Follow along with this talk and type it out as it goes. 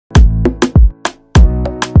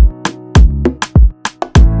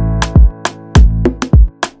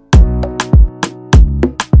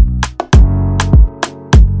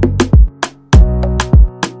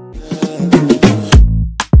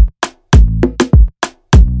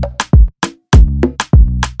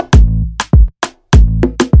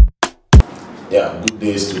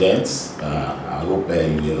students. I hope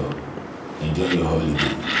you enjoy your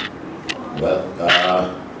holiday. Well,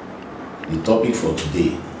 the topic for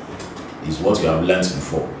today is what you have learnt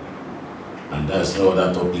before, and that's no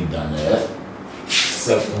other topic than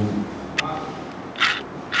circle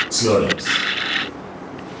theorems.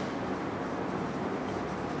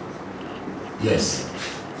 Yes,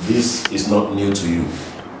 this is not new to you.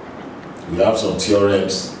 We have some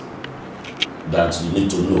theorems that you need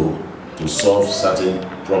to know to solve certain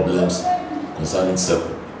problems concerning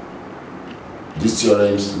circle. These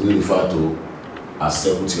theorems we refer to as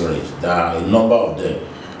circle theorems. There are a number of them.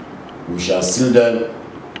 We shall see them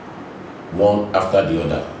one after the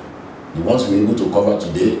other. The ones we're able to cover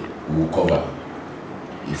today, we will cover.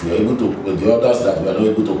 If we are able to, with the others that we are not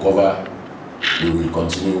able to cover, we will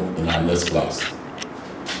continue in our next class.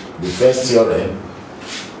 The first theorem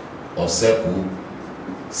of circle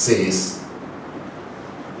says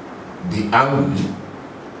the angle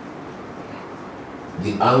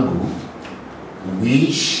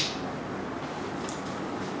which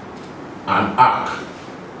an arc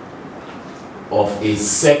of a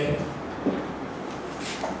circle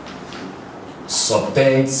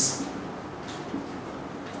subtends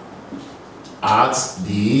at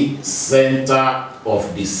the center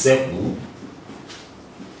of the circle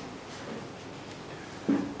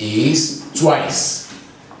is twice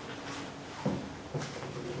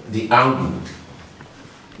the angle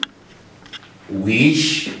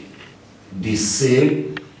which the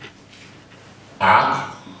same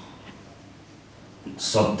arc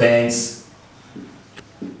subtends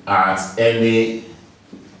at any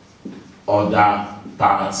other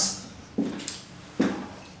part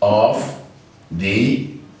of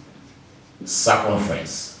the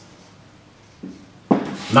circumference.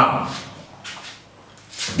 Now,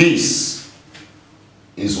 this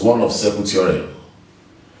is one of circle theorem.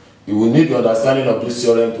 You will need the understanding of this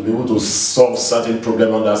theorem to be able to solve certain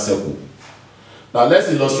problem on that circle. Now let's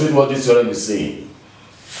illustrate what this theorem is saying.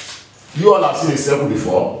 You all have seen a circle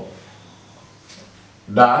before.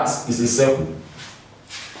 That is a circle.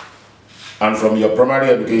 And from your primary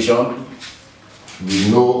education,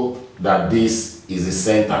 we know that this is the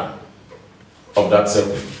center of that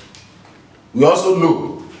circle. We also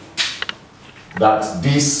know that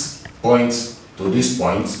this point to this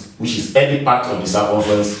point, which is any part of the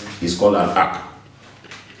circumference, is called an arc.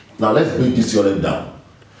 Now let's break this theorem down.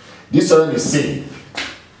 This theorem is saying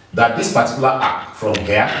that this particular arc from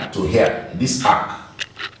here to here, this arc,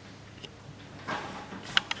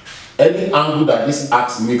 any angle that this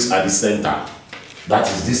arc makes at the center, that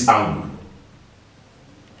is this angle.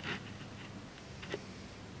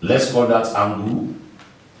 Let's call that angle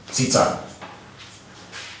theta.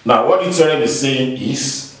 Now what the theorem is saying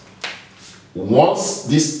is, once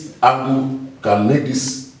this angle can make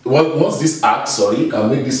this, once this arc, can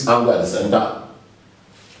make this angle at the center,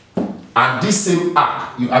 and this same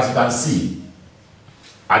arc, as you can see,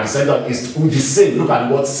 at the center is the same. Look at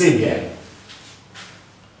the word same here.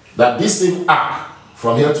 That this same arc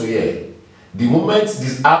from here to here, the moment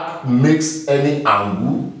this arc makes any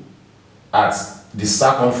angle at the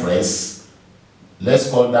circumference, let's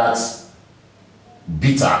call that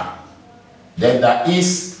beta, then there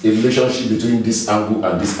is a relationship between this angle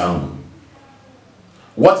and this angle.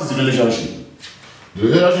 What is the relationship? The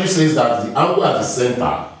relationship says that the angle at the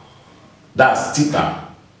center, that's theta,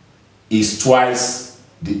 is twice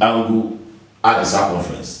the angle at the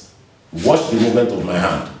circumference. Watch the movement of my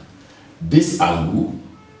hand. This angle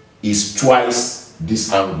is twice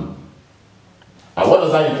this angle. And what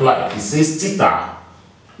does that imply? It says theta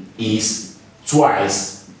is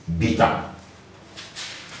twice beta.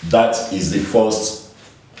 That is the first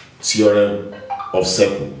theorem of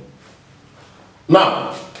circle.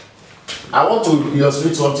 Now, I want to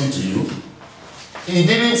illustrate something to you. It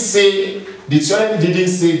didn't say, the theorem didn't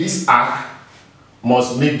say this arc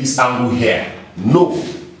must make this angle here. No,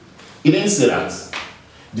 it didn't say that.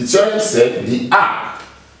 The theorem said the arc,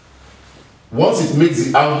 once it makes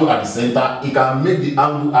the angle at the center, it can make the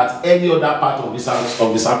angle at any other part of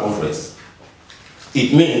the circumference.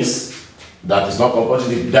 It means that it's not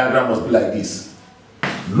compulsory. The diagram must be like this.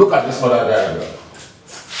 Look at this other diagram.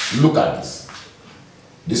 Look at this.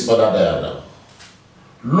 This other diagram.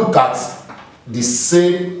 Look at the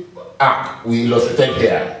same arc we illustrated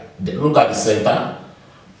here. Look at the center.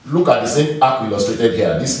 Look at the same arc we illustrated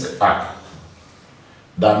here. This arc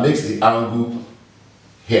that makes the angle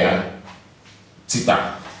here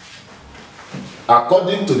theta.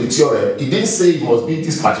 According to the theorem, it didn't say it must be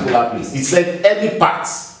this particular place. It said any part.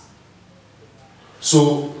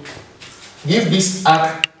 So, if this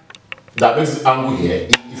arc that makes the angle here,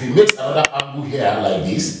 if it makes another angle here like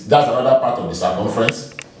this, that's another part of the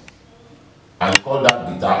circumference. and you call that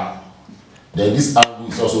beta, then this angle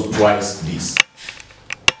is also twice this.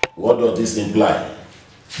 What does this imply?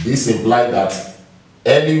 This implies that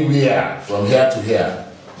anywhere from here to here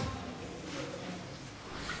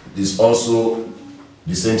is also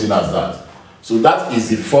the same thing as that. So that is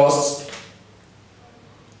the first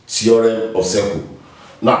theorem of circle.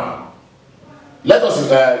 Now, let us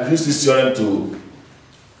use this theorem to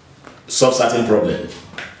solve certain problem.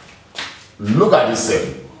 Look at this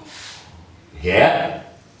circle. Here,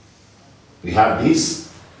 we have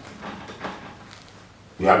this.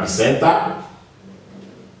 We have the center.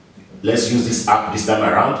 Let's use this arc this time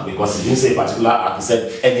around because it didn't say particular arc, it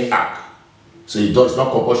said any arc. So it does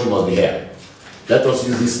not compulsory must be here. Let us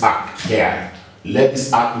use this arc here. Let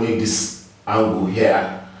this arc make this angle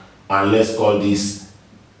here, and let's call this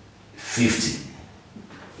 50.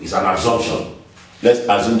 It's an assumption. Let's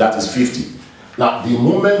assume that is 50. Now, the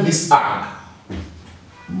moment this arc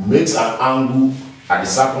makes an angle at the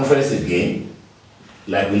circumference again,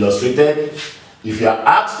 like we illustrated, if you are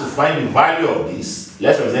asked to find the value of this,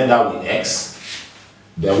 let's represent that with x,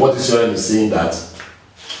 then what this theorem is saying that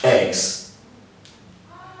x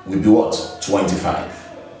will be what? 25.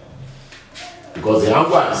 Because the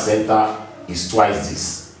angle at the center is twice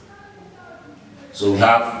this. So we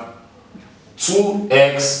have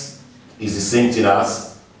 2x is the same thing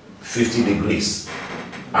as 50 degrees.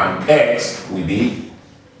 And x will be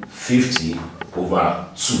 50 over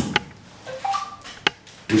 2.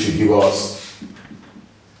 Which will give us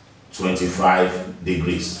 25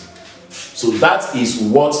 degrees. So that is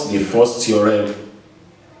what the first theorem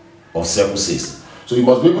of circle says. So you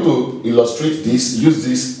must be able to illustrate this, use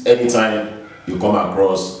this anytime you come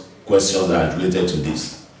across questions that are related to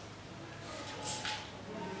this.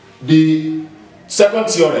 The second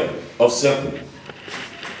theorem of circle,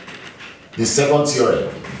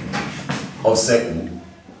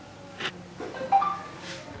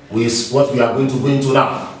 is what we are going to go into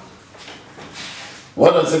now.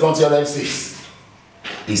 What does the second theorem say?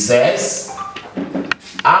 It says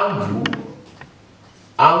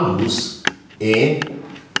angles in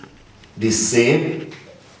the same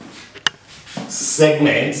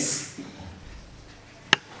segments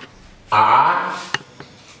are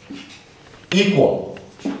equal.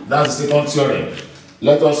 That's the second theorem.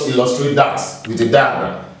 Let us illustrate that with a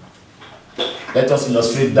diagram.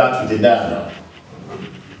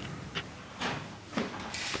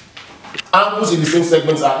 Angles in the same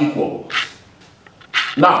segments are equal.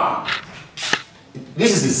 Now,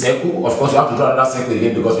 this is the circle. Of course, you have to draw another circle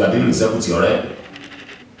again because we are dealing with circle theorem.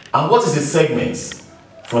 And what is the segment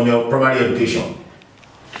from your primary education?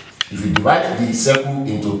 If you divide the circle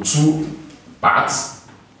into two parts,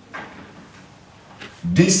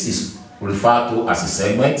 this is referred to as a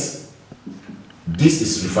segment. This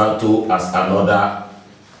is referred to as another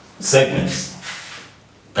segment.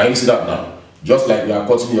 Can you see that now? Just like you are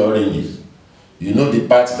cutting your oranges. You know the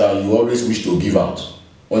part that you always wish to give out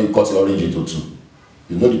when you cut your orange into two.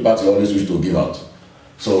 You know the part you always wish to give out.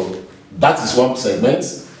 So that is one segment.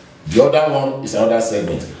 The other one is another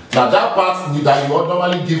segment. Now that part that you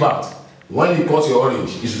normally give out when you cut your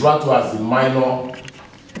orange is referred to as the minor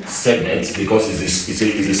segment because it's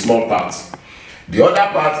a small part. The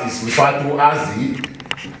other part is referred to as the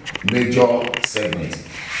major segment.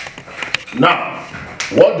 Now,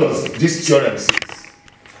 what does this theorem say?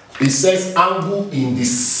 It says angle in the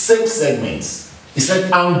same segments. It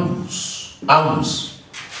said angles.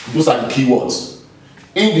 Those are the keywords.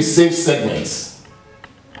 In the same segments.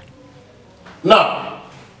 Now,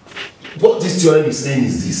 what this theorem is saying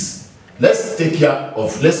is this. Let's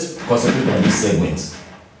concentrate on this segment.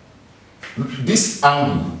 This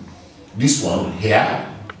angle, this one here,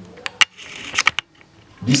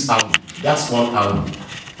 this angle, that's one angle.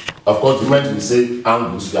 Of course, when we say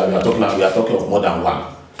angles, we are talking of more than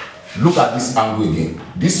one. Look at this angle again.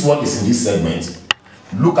 This one is in this segment.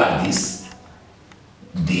 Look at this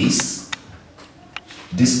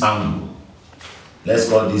angle. Let's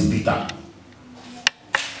call this beta.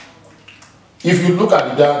 If you look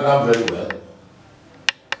at the diagram very well,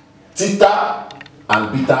 theta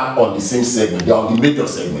and beta on the same segment, they are on the major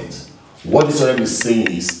segment. What this theorem is saying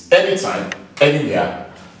is anytime,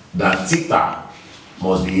 anywhere, that theta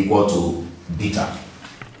must be equal to beta.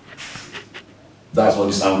 That's what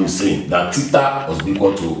this angle is saying, that theta must be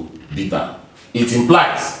equal to beta. It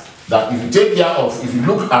implies that if you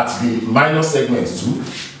look at the minor segments too,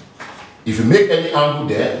 if you make any angle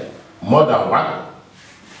there, more than one,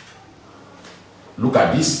 look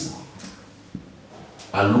at this,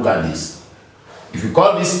 and look at this. If you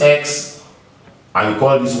call this x, and you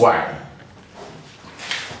call this y,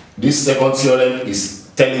 this second theorem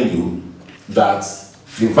is telling you that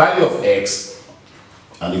the value of x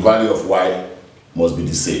and the value of y must be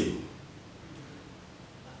the same.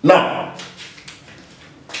 Now,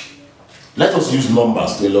 let us use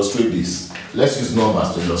numbers to illustrate this. Let's use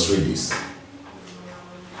numbers to illustrate this.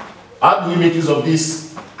 How do we make use of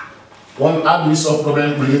this? How do we solve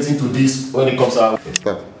problems relating to this when it comes out?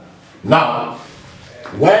 Now,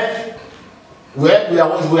 when we said we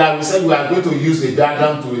are going to use a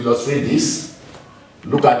diagram to illustrate this.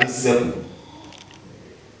 Look at this circle.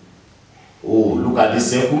 Oh, look at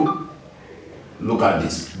this circle. Look at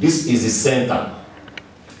this. This is the center.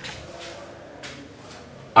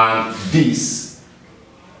 And this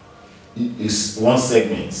is one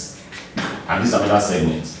segment. And this is another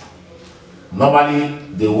segment. Normally,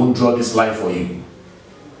 they won't draw this line for you.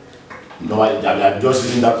 Normally, I'm just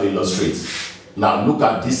using that to illustrate. Now, look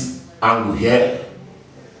at this angle here.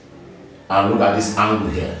 And look at this angle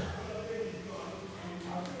here.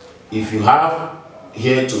 If you have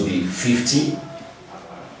here to be 50,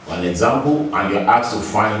 for an example, and you're asked to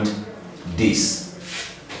find this,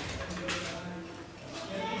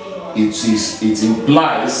 it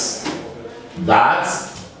implies that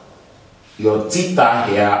your theta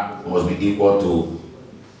here must be equal to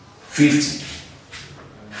 50.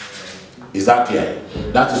 Is that clear?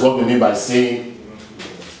 That is what we mean by saying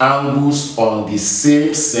angles on the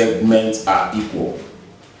same segment are equal.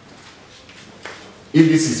 If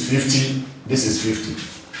this is 50, this is 50.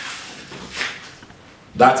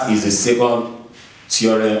 That is the second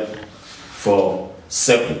theorem for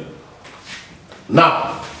circle.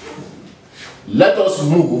 Now, let us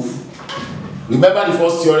move. Remember, the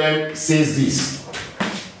first theorem says this.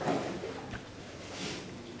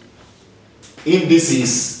 If this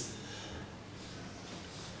is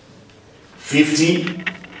 50,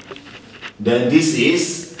 then this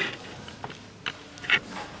is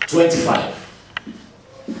 25.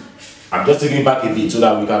 I'm just taking it back a bit so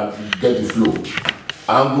that we can get the flow.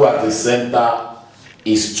 Angle at the center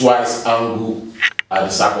is twice angle at the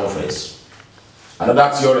circumference.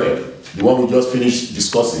 Another theorem, the one we just finished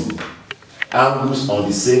discussing, angles on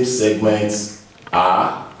the same segments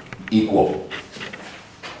are equal.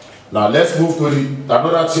 Now let's move to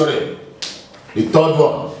another theorem, the third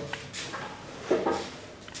one.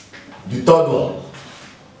 The third one.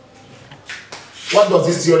 What does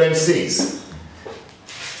this theorem say?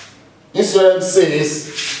 This theorem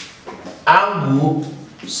says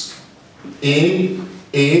angles in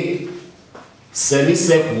a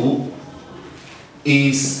semicircle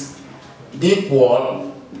is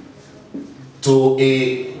equal to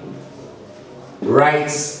a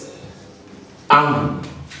right angle.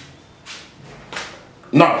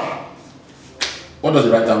 Now, what does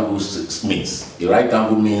the right angle mean? A right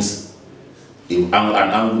angle means an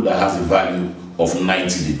angle that has a value of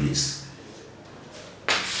 90 degrees.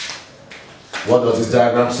 What does this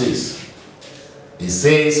diagram say? It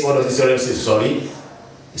says, what does this theorem say? Sorry.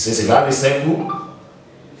 It says if you have a circle,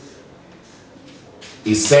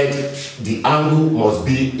 it said the angle must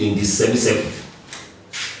be in the semicircle.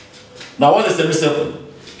 Now, what is a semicircle?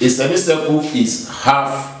 A semicircle is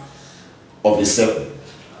half of a circle.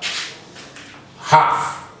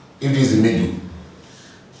 Half, if this is the middle.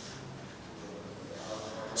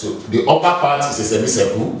 So the upper part is a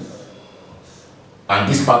semicircle, and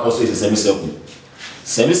this part also is a semicircle.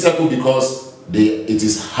 Semicircle because it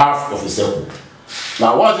is half of a circle.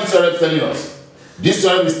 Now, what is this theorem telling us? This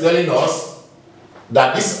theorem is telling us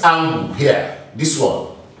that this angle here, this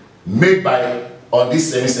one, made on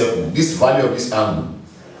this semicircle, this value of this angle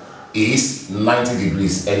is 90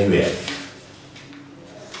 degrees anywhere.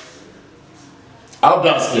 How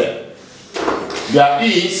that's clear? There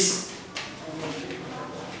is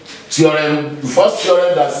theorem, the first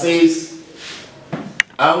theorem that says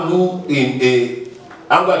angle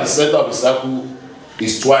at the center of the circle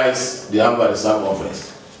is twice the angle at the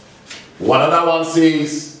circumference. Another one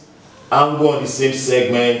says angle on the same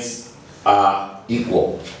segments are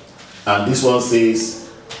equal. And this one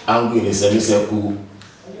says angle in a semicircle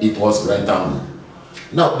equals right angle.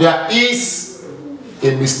 Now, there is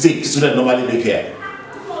a mistake students normally make here.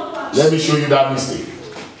 Let me show you that mistake.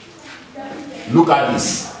 Look at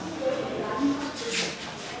this.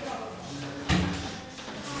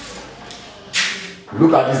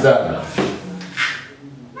 Look at this diagram.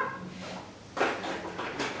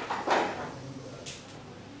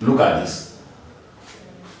 Look at this.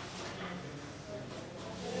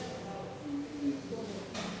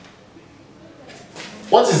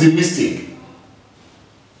 What is the mistake?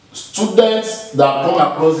 Students that come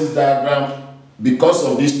across this diagram because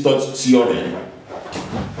of this third theorem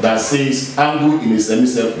that says angle in a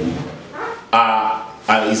semicircle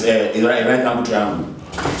is a right angle triangle.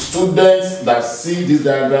 Students that see this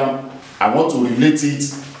diagram I want to relate it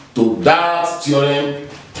to that theorem,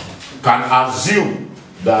 can assume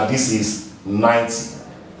that this is 90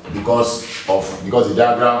 because the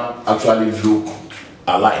diagram actually look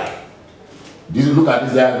alike. Look at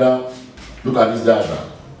this diagram, look at this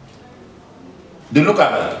diagram. They look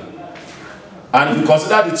alike. And if you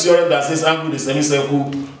consider the theorem that says angle in a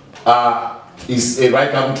semicircle is a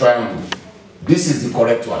right angle triangle, this is the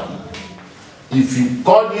correct one. If you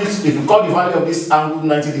call the value of this angle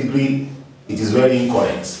 90 degree, it is very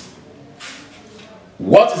incorrect.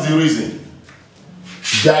 What is the reason?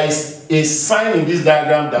 There is a sign in this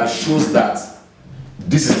diagram that shows that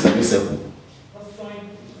this is a semicircle,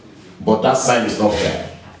 but that sign is not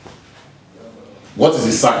there. What is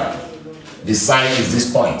the sign? The sign is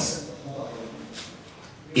this point.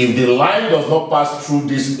 If the line does not pass through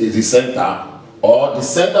the center, or the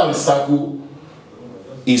center of the circle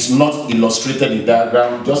is not illustrated in the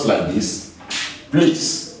diagram just like this,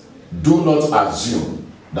 please do not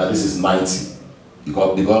assume that this is 90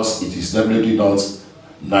 because it is definitely not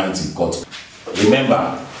 90. But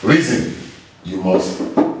remember, reason, you must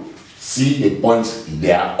see a point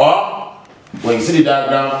there, or when you see the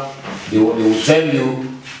diagram, they will tell you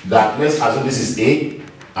that let's assume this is A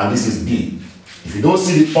and this is B. If you don't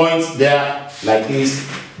see the point there like this,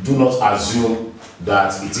 do not assume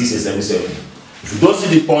that it is a semicircle. If you don't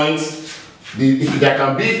see the point, if there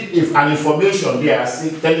can be an information there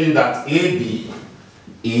telling you that AB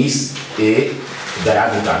is a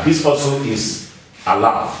diameter, this also is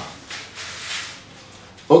allowed.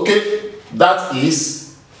 Okay, that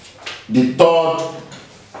is the third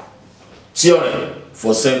theorem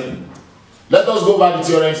for circle. Let us go over the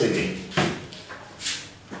theorems again.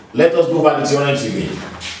 Let us go over the theorems again.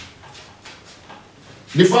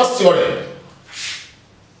 The first theorem,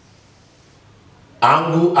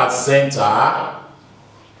 angle at center,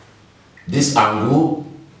 this angle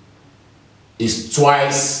is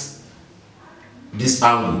twice this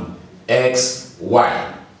angle, x,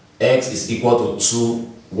 y. X is equal to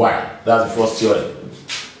 2y. That's the first theorem.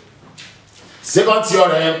 Second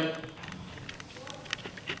theorem,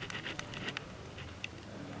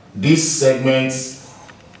 this segment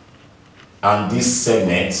and this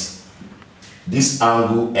segment, this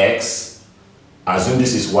angle x, assume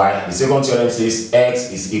this is y. The second theorem says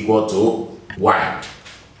x is equal to y.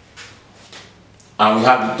 And we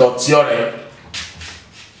have the third theorem.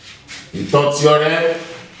 The third theorem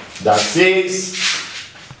that says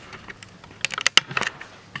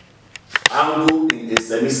angle in a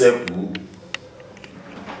semicircle,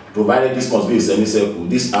 provided this must be a semicircle,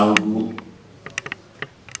 this angle,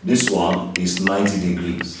 this one is 90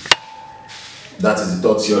 degrees. That is the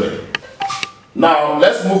third theorem. Now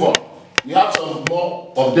let's move on. We have some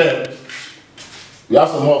more of them. We are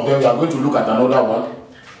going to look at another one,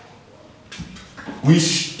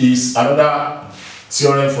 which is another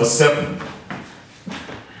theorem for circle.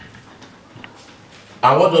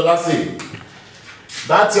 And what does that say?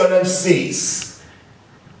 That theorem says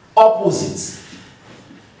opposite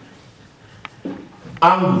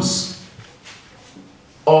angles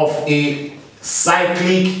of a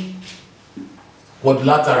cyclic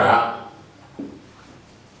quadrilateral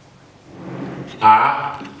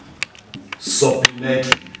are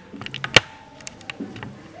supplementary.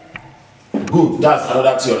 Good, that's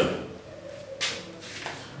another theorem.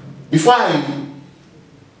 Before I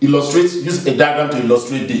use a diagram to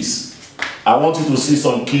illustrate this, I want you to see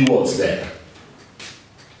some keywords there.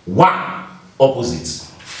 1, opposite.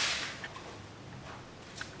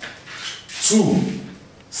 2,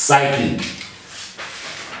 cyclic.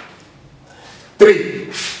 3,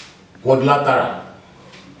 quadrilateral.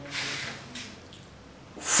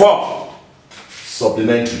 4,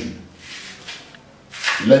 supplementary.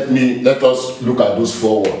 Let us look at those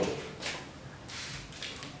 4 words.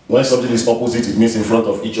 When something is opposite, it means in front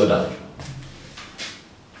of each other.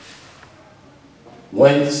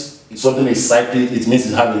 When something is cyclic, it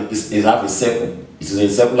means it have a circle. It is a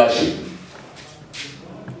circular shape.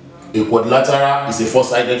 A quadrilateral is a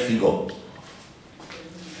four-sided figure.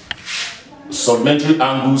 Supplementary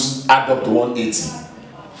angles add up to 180.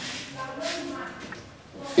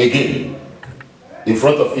 Again, in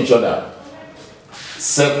front of each other,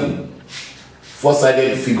 circle,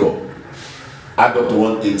 four-sided figure, add up to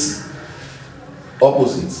 180.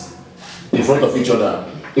 Opposite, in front of each other.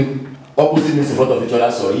 Opposite means in front of each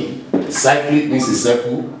other, sorry. Cyclic means a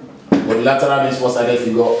circle. Quadrilateral means four-sided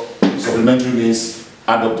figure. Supplementary means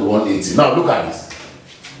add up to 180. Now look at this.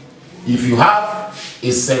 If you have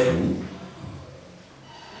a circle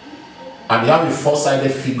and you have a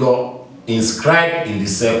four-sided figure inscribed in the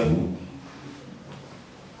circle,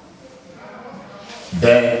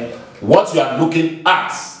 then what you are looking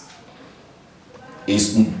at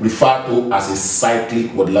is referred to as a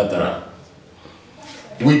cyclic quadrilateral.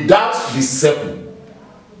 Without this circle,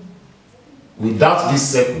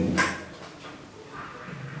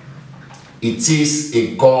 it is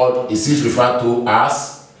referred to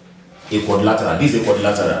as a quadrilateral. This is a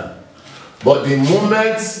quadrilateral. But the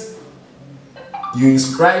moment you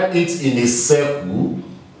inscribe it in a circle,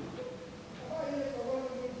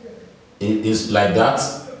 it is like that,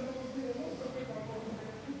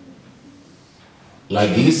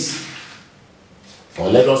 like this. Or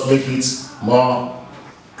let us make it more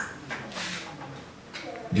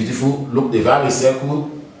beautiful. Look, if you have a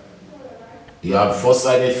circle, you have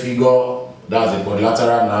four-sided figure, that's a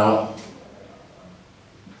quadrilateral now.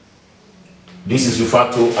 This is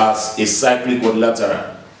referred to as a cyclic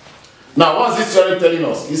quadrilateral. Now, what's this theory telling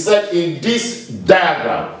us? He said in this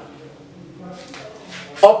diagram,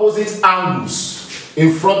 opposite angles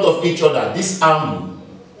in front of each other, this angle,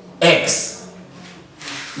 X,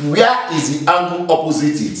 where is the angle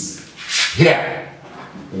opposite it? Here,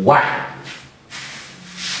 Y.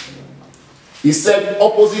 He said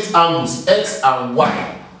opposite angles, X and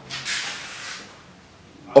Y,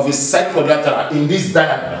 of a cyclic quadrilateral in this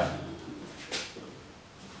diagram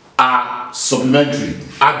are supplementary.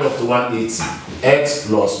 Add up to 180. X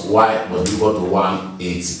plus Y must be equal to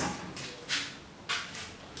 180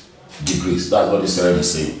 degrees. That's what this theorem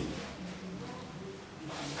is saying.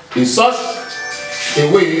 In such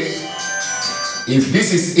a way, if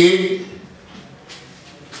this is A,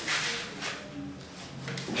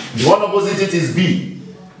 the one opposite it is B.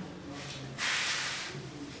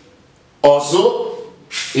 Also,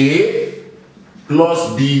 A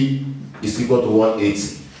plus B is equal to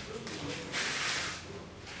 180.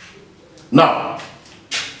 Now,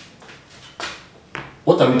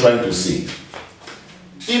 what are we trying to say?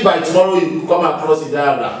 If by tomorrow you come across a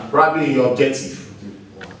diagram, probably in your objective,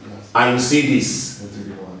 and you see this,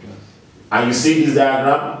 and you see this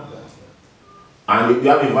diagram, and you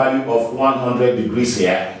have a value of 100 degrees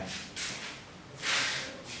here,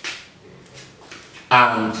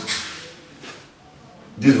 and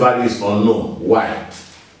this value is unknown, why?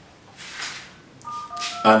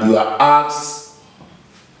 And you are asked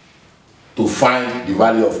to find the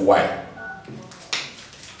value of Y.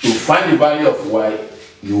 To find the value of Y,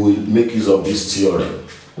 you will make use of this theorem.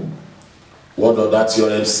 What does that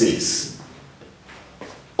theorem say?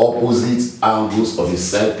 Opposite angles of a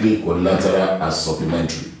cyclic quadrilateral are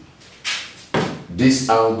supplementary. This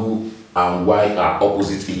angle and Y are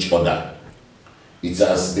opposite each other. It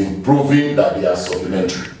has been proven that they are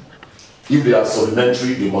supplementary. If they are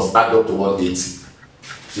supplementary, they must add up to 180.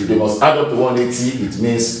 If they must add up to 180, it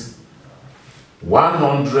means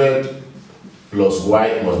 100 plus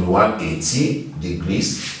Y must be 180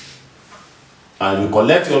 degrees. And you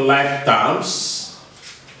collect your like terms,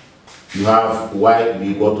 you have Y will be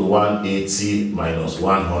equal to 180 minus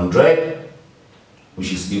 100,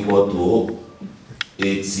 which is equal to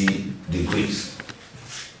 80 degrees.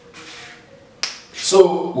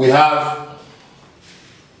 So we have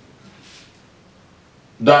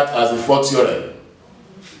that as the fourth theorem.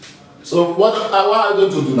 So what are we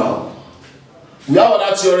going to do now? We have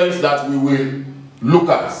other theorems that we will look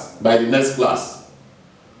at by the next class.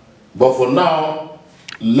 But for now,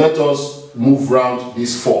 let us move round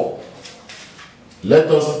these four. Let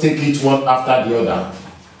us take it one after the other.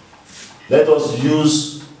 Let us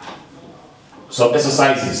use some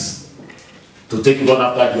exercises to take it one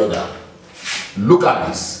after the other. Look at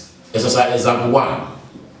this. Exercise example 1.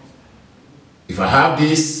 If I have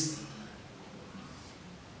this,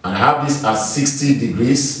 and I have this as 60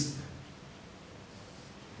 degrees,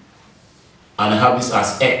 and I have this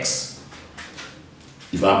as X.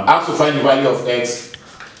 If I'm asked to find the value of X,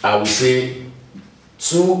 I will say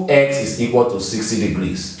 2X is equal to 60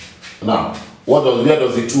 degrees. Now, where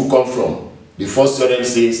does the 2 come from? The first theorem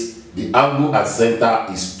says the angle at center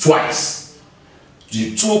is twice.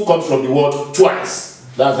 The 2 comes from the word twice.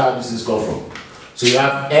 That's how this is come from. So you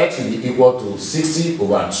have X will be equal to 60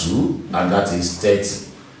 over 2, and that is 30.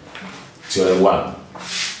 Theorem 1.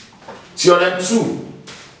 Theorem 2.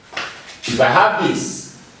 If I have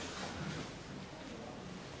this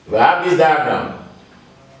diagram,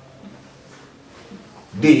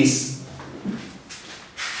 this,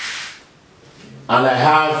 and I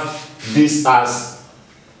have this as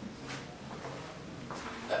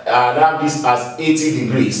 80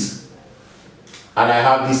 degrees, and I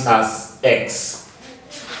have this as X,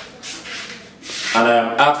 and I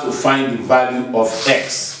am asked to find the value of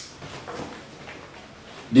X.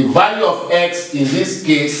 The value of X in this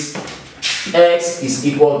case, X is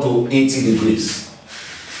equal to 80 degrees.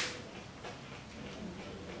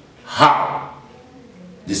 How?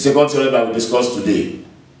 the second theorem that we discussed today.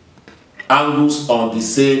 Angles on the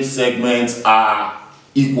same segment are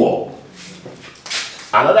equal.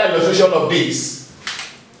 Another illustration of this.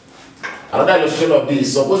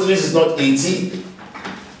 Suppose this is not 80.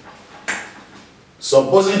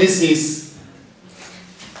 Supposing this is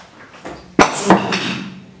 2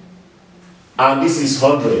 and this is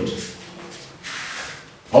 100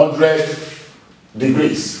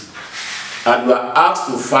 degrees, and you are asked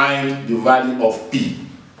to find the value of P.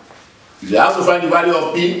 If you are asked to find the value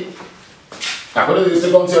of P, according to the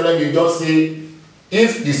second theorem, you just say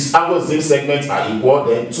if the angles of the same segment are equal,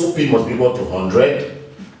 then 2P must be equal to 100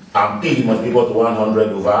 and P must be equal to 100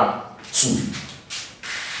 over 2.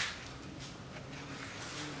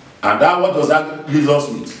 And that, what does that leave us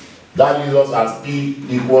with? That leaves us as P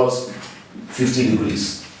equals 50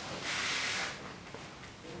 degrees.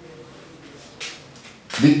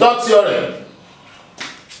 The third theorem,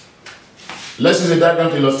 let's use a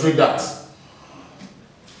diagram to illustrate that.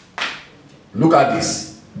 Look at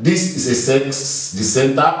this. This is the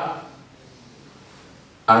center,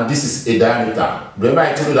 and this is a diameter. Remember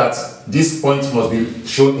I told you that this point must be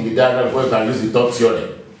shown in the diagram before you can use the third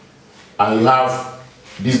theorem. And you have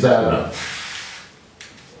this diagram.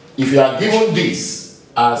 If you are given this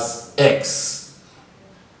as x,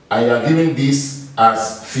 and you are given this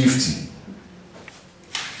as 50,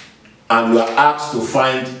 and you are asked to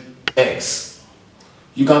find x,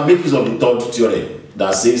 you can make use of the third theorem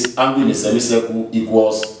that says angle in a semicircle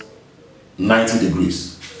equals 90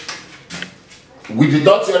 degrees. With the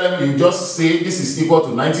third theorem, you just say this is equal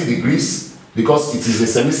to 90 degrees because it is a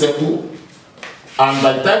semicircle. And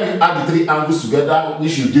by the time you add the three angles together,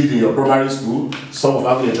 which you did in your primary school, sum of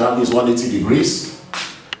angle in a triangle is 180 degrees.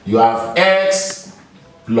 You have x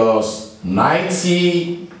plus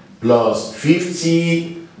 90 plus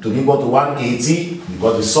 50 to be equal to 180,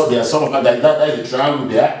 because there are some of that is a triangle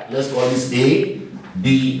there. Let's call this A,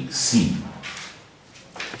 B, C.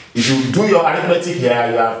 If you do your arithmetic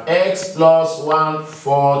here, you have x plus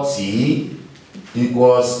 140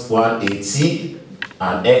 equals 180,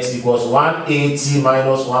 and x equals 180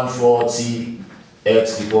 minus 140,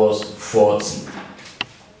 x equals 40.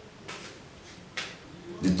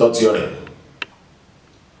 The third theorem.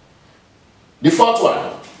 The fourth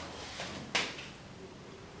one,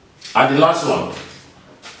 and the last one.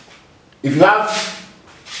 If you have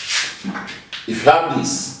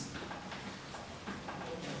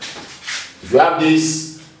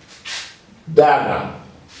this diagram,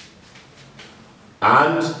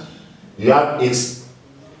 and you have a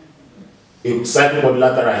cyclic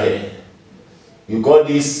quadrilateral here, you call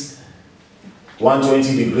this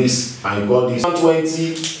 120 degrees, and you call this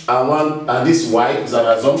 120 and this y is an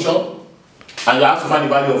assumption, and you have to find the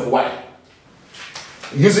value of y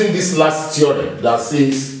using this last theorem that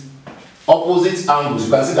says opposite angles.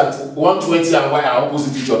 You can see that 120 and y are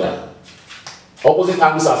opposite each other. Opposite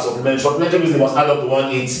angles are supplementary. Supplementary means they must add up to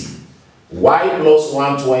 180. Y plus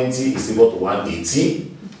 120 is equal to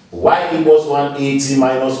 180. Y equals 180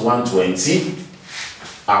 minus 120,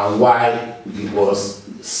 and y equals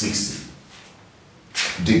 60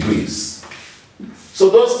 degrees. So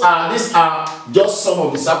these are just some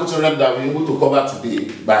of the circle theorem that we're able to cover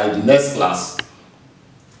today. By the next class,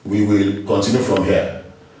 we will continue from here.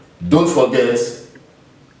 Don't forget,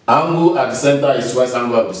 angle at the center is twice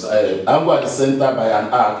angle at the angle at the center by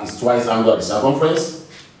an arc is twice angle at the circumference.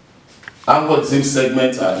 Angle at the same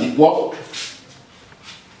segment are equal.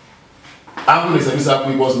 Angle in a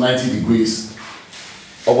semicircle equals 90 degrees.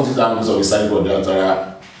 Opposite angles of the side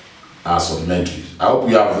quadrilateral are supplementary. I hope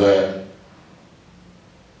you have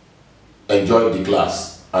enjoyed the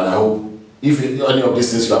class, and I hope if any of these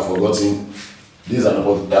things you have forgotten, this is an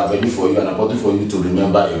avenue for you, an opportunity for you to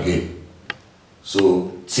remember again.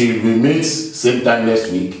 So till we meet same time next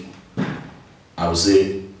week, I will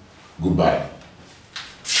say goodbye.